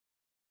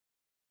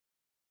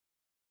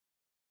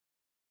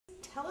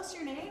tell us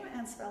your name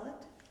and spell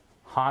it.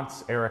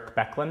 Hans Eric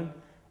Becklin,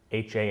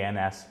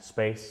 Hans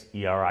space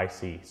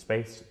ERIC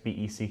space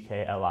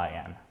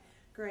BECKLIN.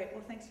 Great.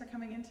 Well, thanks for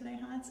coming in today,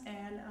 Hans.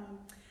 And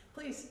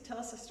please tell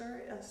us a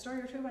story or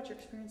two about your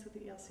experience with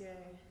the ELCA.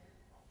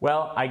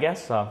 Well, I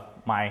guess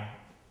my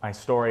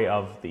story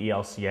of the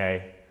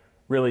ELCA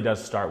really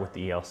does start with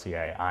the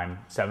ELCA. I'm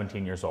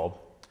 17 years old.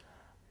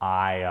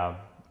 I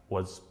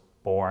was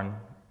born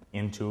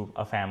into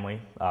a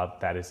family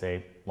that is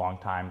a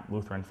longtime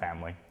Lutheran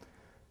family,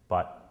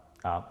 but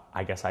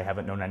I guess I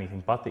haven't known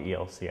anything but the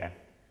ELCA.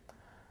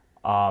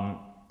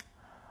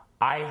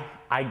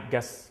 I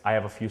guess I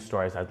have a few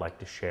stories I'd like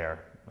to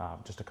share,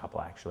 just a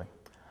couple actually.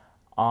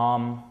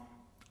 When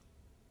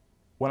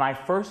I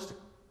first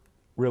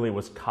really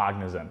was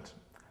cognizant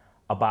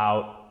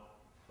about,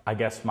 I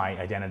guess, my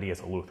identity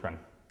as a Lutheran,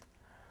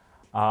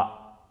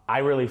 I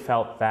really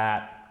felt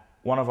that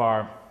one of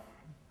our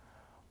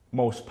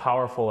most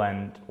powerful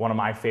and one of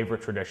my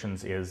favorite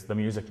traditions is the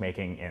music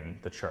making in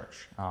the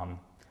church.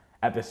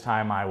 At this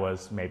time I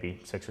was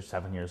maybe 6 or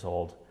 7 years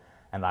old,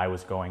 and I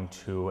was going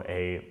to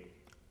a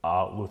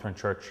Lutheran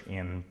church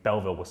in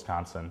Belleville,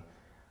 Wisconsin,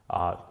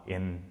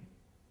 in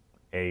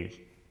a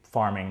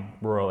farming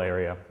rural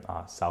area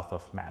south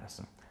of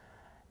Madison.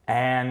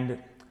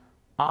 And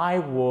I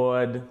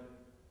would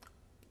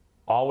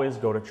always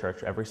go to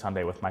church every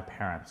Sunday with my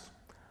parents.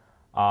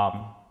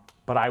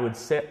 But I would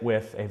sit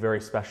with a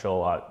very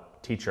special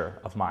teacher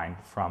of mine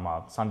from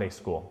Sunday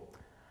school.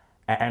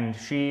 And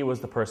she was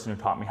the person who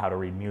taught me how to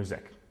read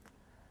music.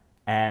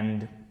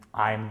 And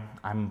I'm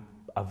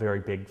a very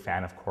big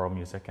fan of choral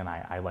music, and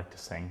I like to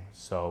sing.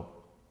 So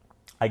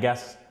I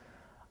guess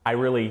I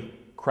really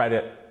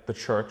credit the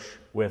church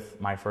with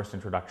my first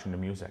introduction to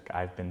music.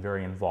 I've been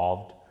very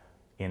involved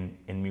in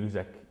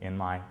music in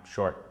my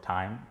short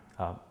time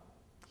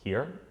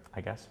here,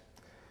 I guess.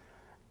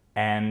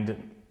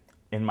 And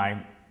in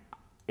my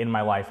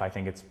life, I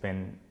think it's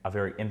been a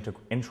very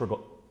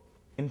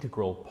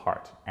integral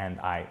part, and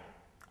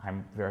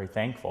I'm very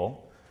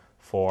thankful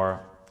for,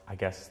 I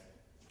guess,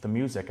 the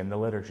music and the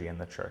liturgy in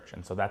the church.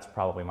 And so that's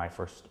probably my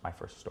first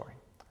story.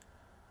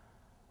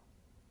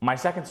 My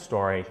second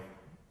story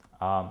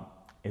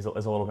is a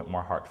little bit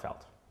more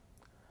heartfelt.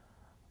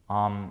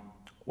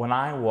 When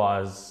I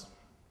was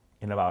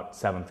in about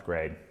 7th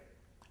grade,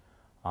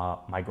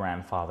 my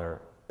grandfather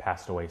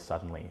passed away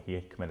suddenly. He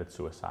had committed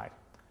suicide.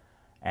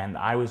 And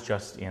I was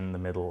just in the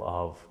middle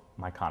of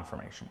my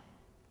confirmation.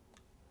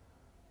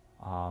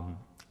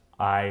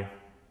 I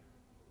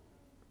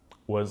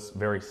was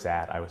very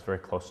sad. I was very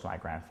close to my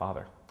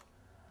grandfather.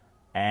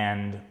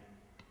 And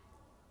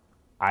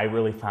I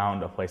really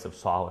found a place of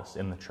solace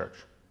in the church.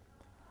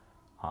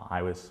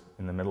 I was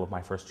in the middle of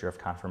my first year of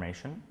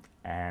confirmation,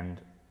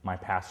 and my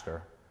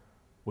pastor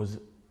was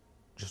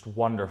just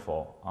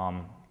wonderful.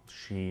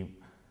 She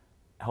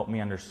helped me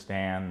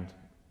understand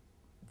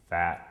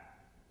that,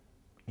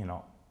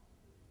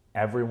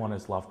 everyone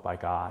is loved by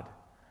God,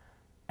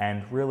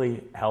 and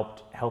really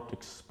helped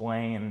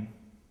explain,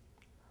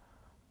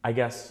 I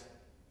guess,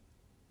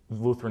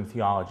 Lutheran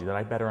theology that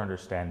I better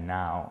understand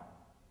now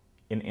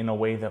in a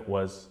way that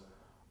was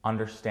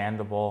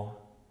understandable.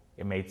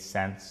 It made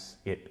sense.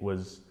 It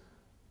was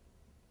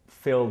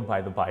filled by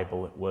the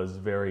Bible. It was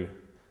very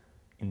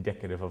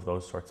indicative of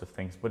those sorts of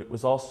things, but it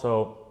was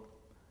also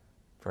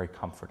very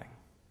comforting.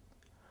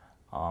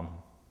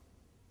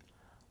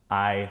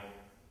 I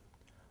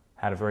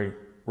had a very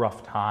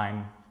rough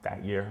time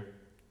that year,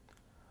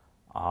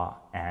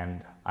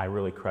 and I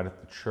really credit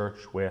the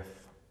church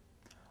with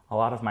a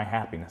lot of my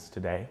happiness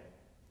today.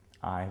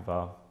 I'm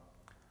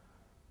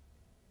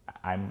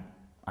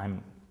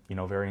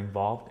very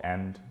involved,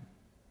 and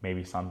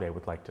maybe someday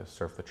would like to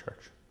serve the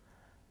church,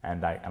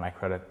 and I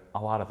credit a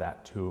lot of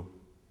that to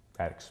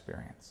that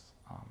experience.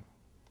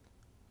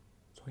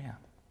 So yeah.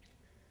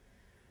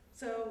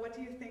 So what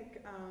do you think?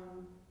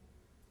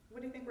 What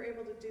do you think we're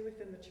able to do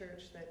within the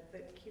church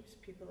that keeps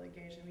people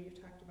engaged? I mean,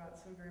 you've talked about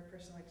some very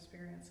personal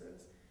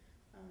experiences.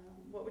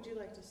 What would you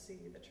like to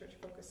see the church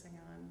focusing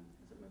on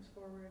as it moves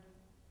forward?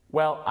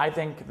 Well, I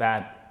think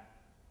that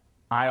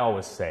I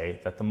always say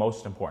that the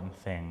most important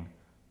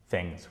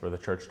things for the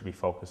church to be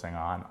focusing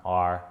on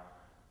are,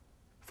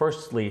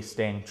 firstly,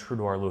 staying true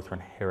to our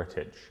Lutheran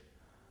heritage.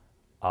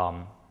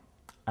 And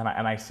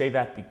I say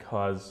that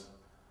because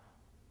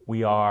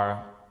we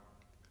are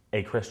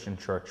a Christian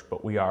church,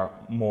 but we are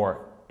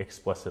more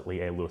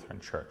explicitly a Lutheran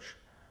church.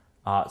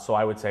 So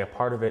I would say a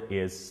part of it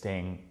is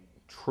staying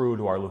true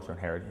to our Lutheran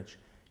heritage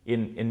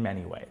in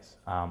many ways.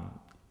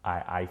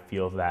 I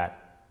feel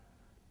that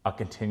a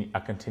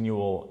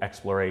continual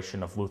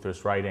exploration of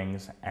Luther's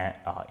writings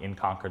in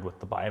Concord with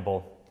the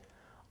Bible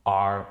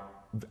are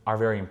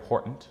very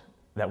important,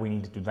 that we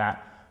need to do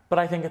that. But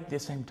I think at the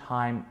same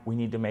time, we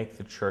need to make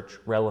the church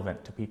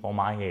relevant to people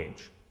my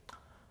age.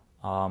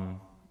 I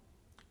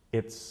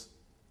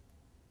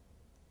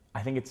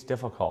think it's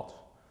difficult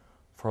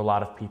for a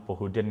lot of people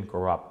who didn't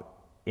grow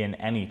up in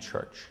any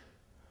church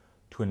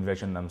to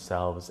envision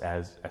themselves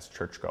as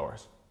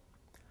churchgoers.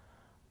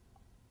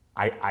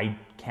 I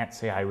can't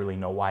say I really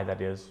know why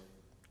that is.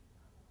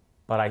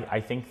 but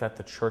I think that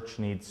the church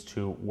needs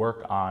to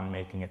work on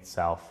making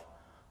itself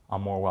a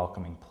more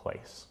welcoming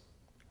place.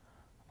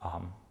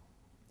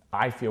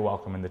 I feel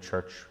welcome in the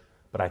church,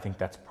 but I think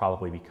that's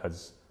probably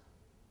because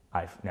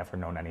I've never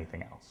known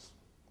anything else.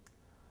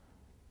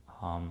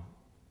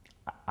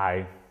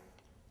 I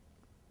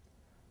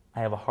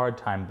have a hard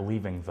time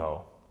believing,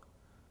 though,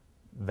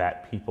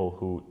 that people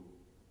who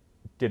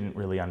didn't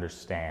really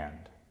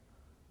understand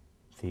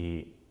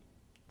the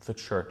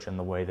church and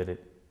the way that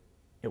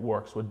it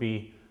works would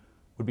be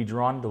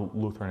drawn to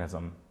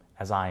Lutheranism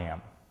as I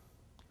am.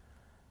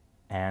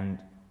 And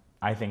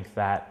I think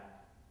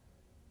that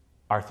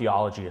our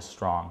theology is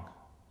strong,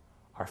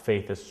 our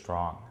faith is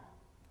strong,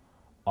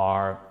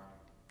 our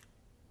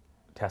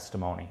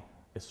testimony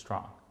is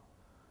strong.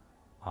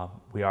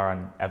 We are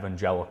an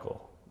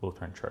evangelical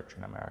Lutheran church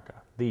in America,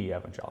 the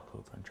evangelical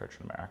Lutheran church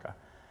in America.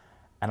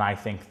 And I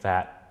think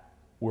that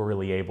we're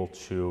really able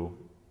to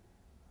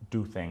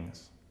do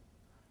things,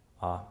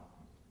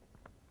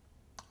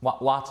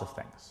 lots of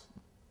things.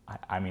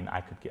 I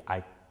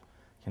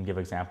can give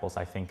examples.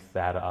 I think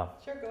that...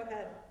 Sure, go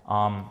ahead.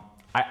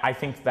 I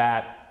think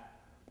that,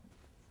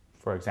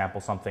 for example,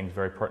 something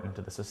very pertinent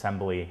to this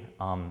assembly,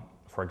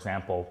 for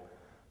example,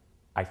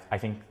 I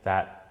think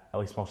that at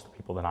least most of the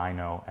people that I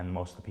know and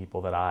most of the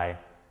people that I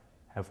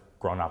have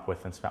grown up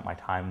with and spent my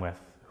time with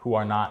who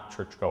are not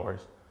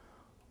churchgoers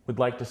would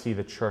like to see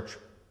the church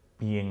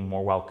being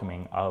more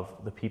welcoming of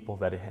the people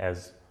that it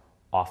has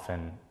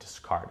often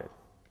discarded.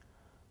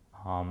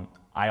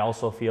 I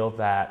also feel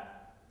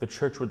that the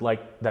church would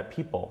like, that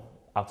people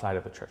outside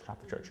of the church,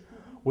 not the church,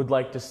 would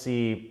like to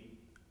see,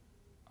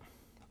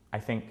 I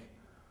think,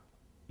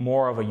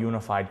 more of a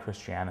unified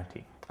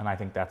Christianity. And I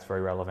think that's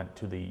very relevant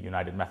to the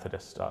United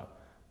Methodist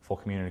Full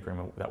Community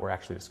Agreement that we're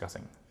actually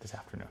discussing this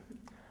afternoon.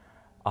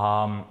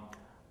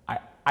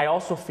 I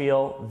also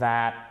feel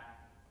that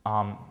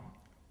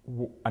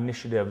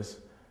initiatives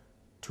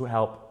to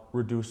help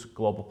reduce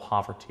global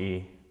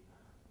poverty,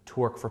 to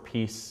work for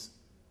peace,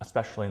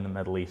 especially in the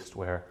Middle East,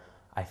 where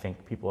I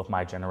think people of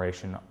my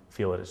generation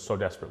feel it is so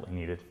desperately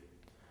needed.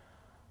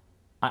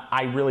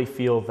 I really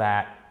feel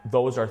that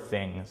those are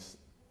things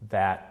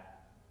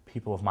that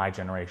people of my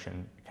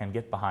generation can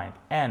get behind,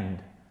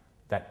 and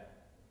that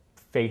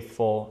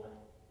faithful,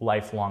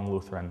 lifelong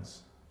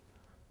Lutherans,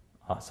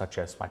 such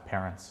as my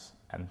parents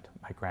and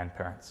my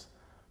grandparents,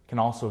 can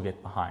also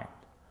get behind.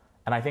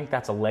 And I think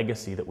that's a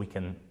legacy that we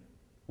can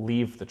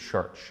leave the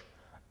church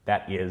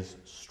that is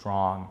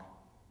strong,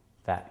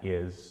 that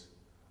is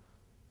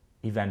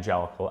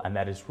evangelical, and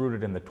that is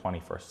rooted in the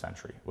 21st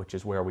century, which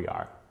is where we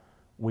are.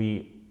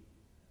 We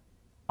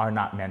are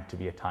not meant to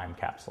be a time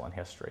capsule in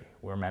history.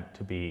 We're meant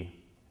to be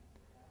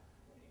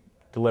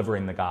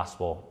delivering the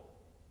gospel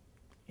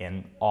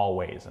in all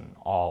ways and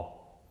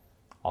all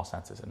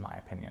senses, in my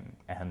opinion.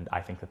 And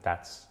I think that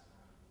that's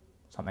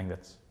something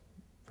that's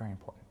very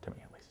important to me,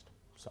 at least.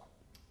 So.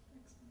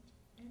 Excellent.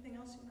 Anything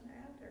else you want to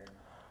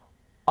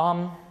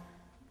add?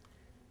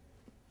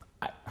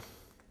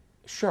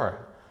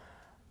 Sure.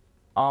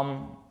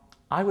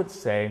 I would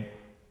say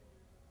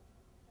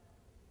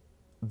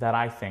that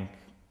I think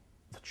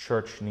the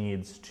church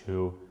needs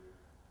to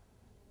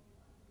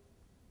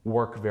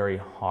work very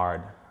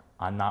hard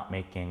on not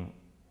making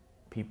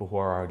people who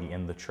are already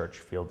in the church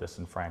feel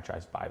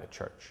disenfranchised by the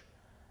church.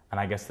 And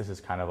I guess this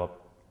is kind of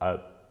a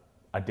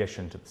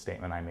addition to the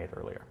statement I made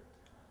earlier.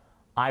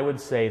 I would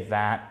say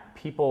that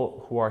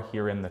people who are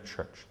here in the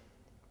church,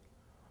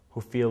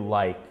 who feel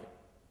like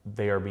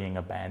they are being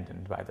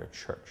abandoned by their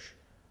church,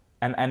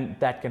 and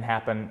that can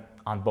happen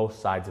on both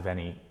sides of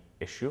any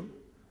issue,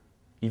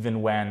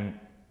 even when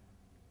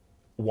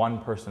one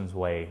person's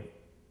way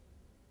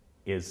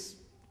is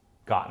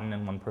gotten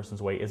and one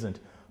person's way isn't.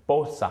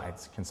 Both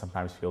sides can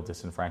sometimes feel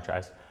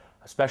disenfranchised,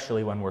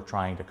 especially when we're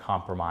trying to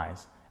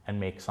compromise and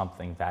make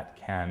something that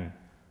can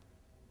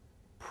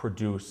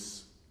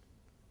produce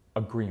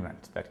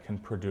agreement, that can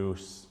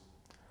produce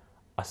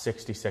a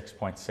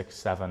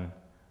 66.67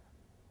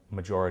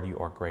 majority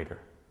or greater.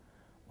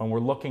 When we're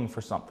looking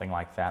for something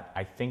like that,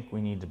 I think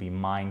we need to be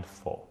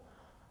mindful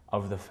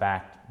of the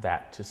fact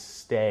that to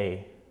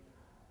stay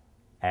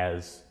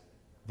as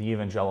the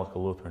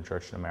evangelical Lutheran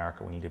Church in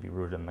America, we need to be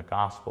rooted in the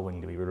gospel, we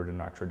need to be rooted in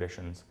our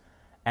traditions,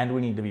 and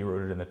we need to be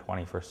rooted in the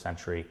 21st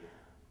century.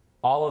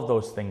 All of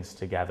those things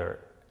together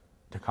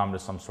to come to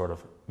some sort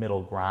of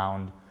middle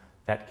ground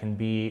that can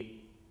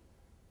be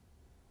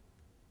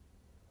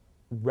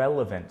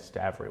relevant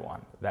to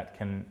everyone, that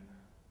can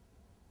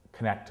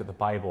connect to the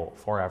Bible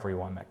for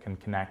everyone, that can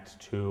connect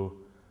to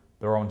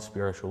their own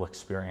spiritual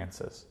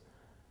experiences.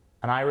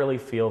 And I really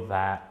feel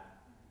that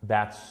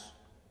that's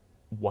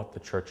what the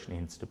church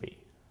needs to be.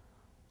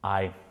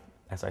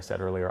 As I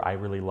said earlier, I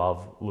really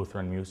love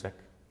Lutheran music.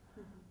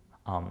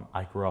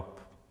 I grew up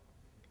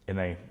in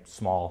a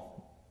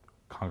small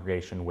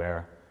congregation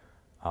where,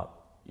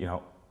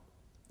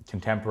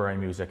 contemporary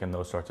music and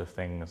those sorts of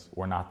things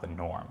were not the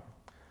norm.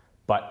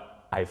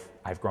 But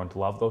I've grown to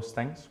love those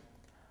things.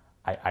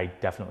 I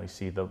definitely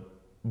see the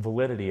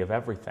validity of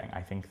everything.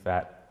 I think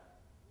that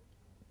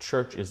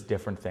church is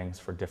different things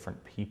for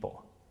different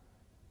people.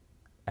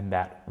 and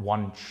that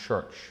one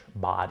church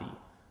body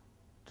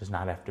does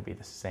not have to be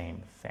the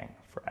same thing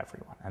for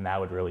everyone. And that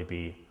would really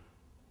be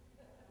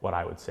what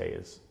I would say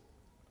is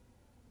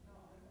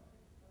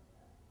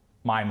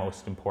my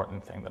most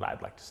important thing that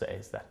I'd like to say,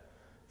 is that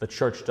the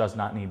church does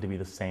not need to be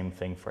the same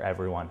thing for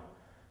everyone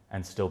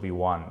and still be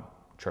one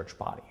church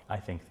body. I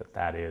think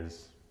that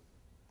is,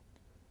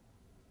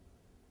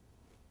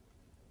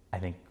 I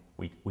think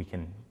we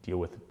can deal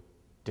with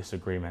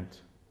disagreement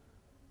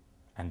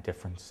and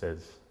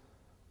differences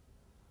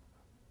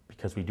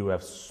because we do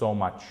have so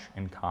much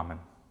in common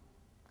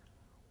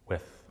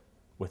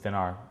within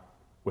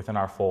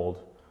our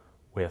fold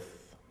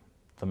with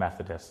the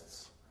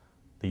Methodists,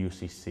 the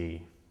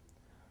UCC,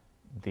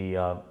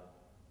 the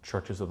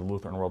churches of the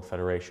Lutheran World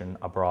Federation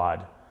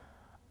abroad,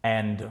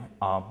 and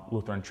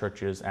Lutheran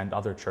churches and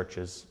other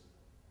churches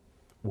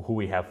who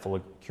we have full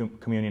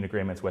communion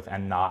agreements with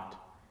and not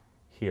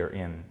here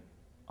in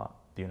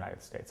the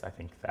United States. I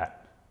think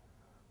that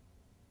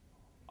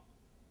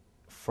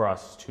for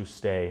us to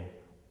stay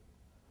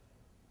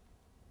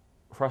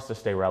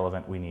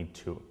relevant, we need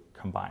to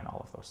combine all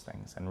of those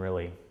things and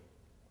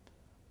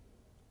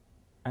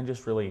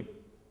just really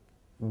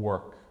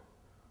work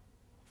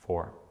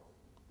for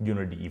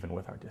unity even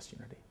with our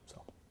disunity.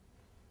 So,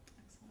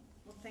 Excellent.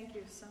 Well, thank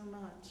you so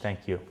much.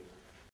 thank you.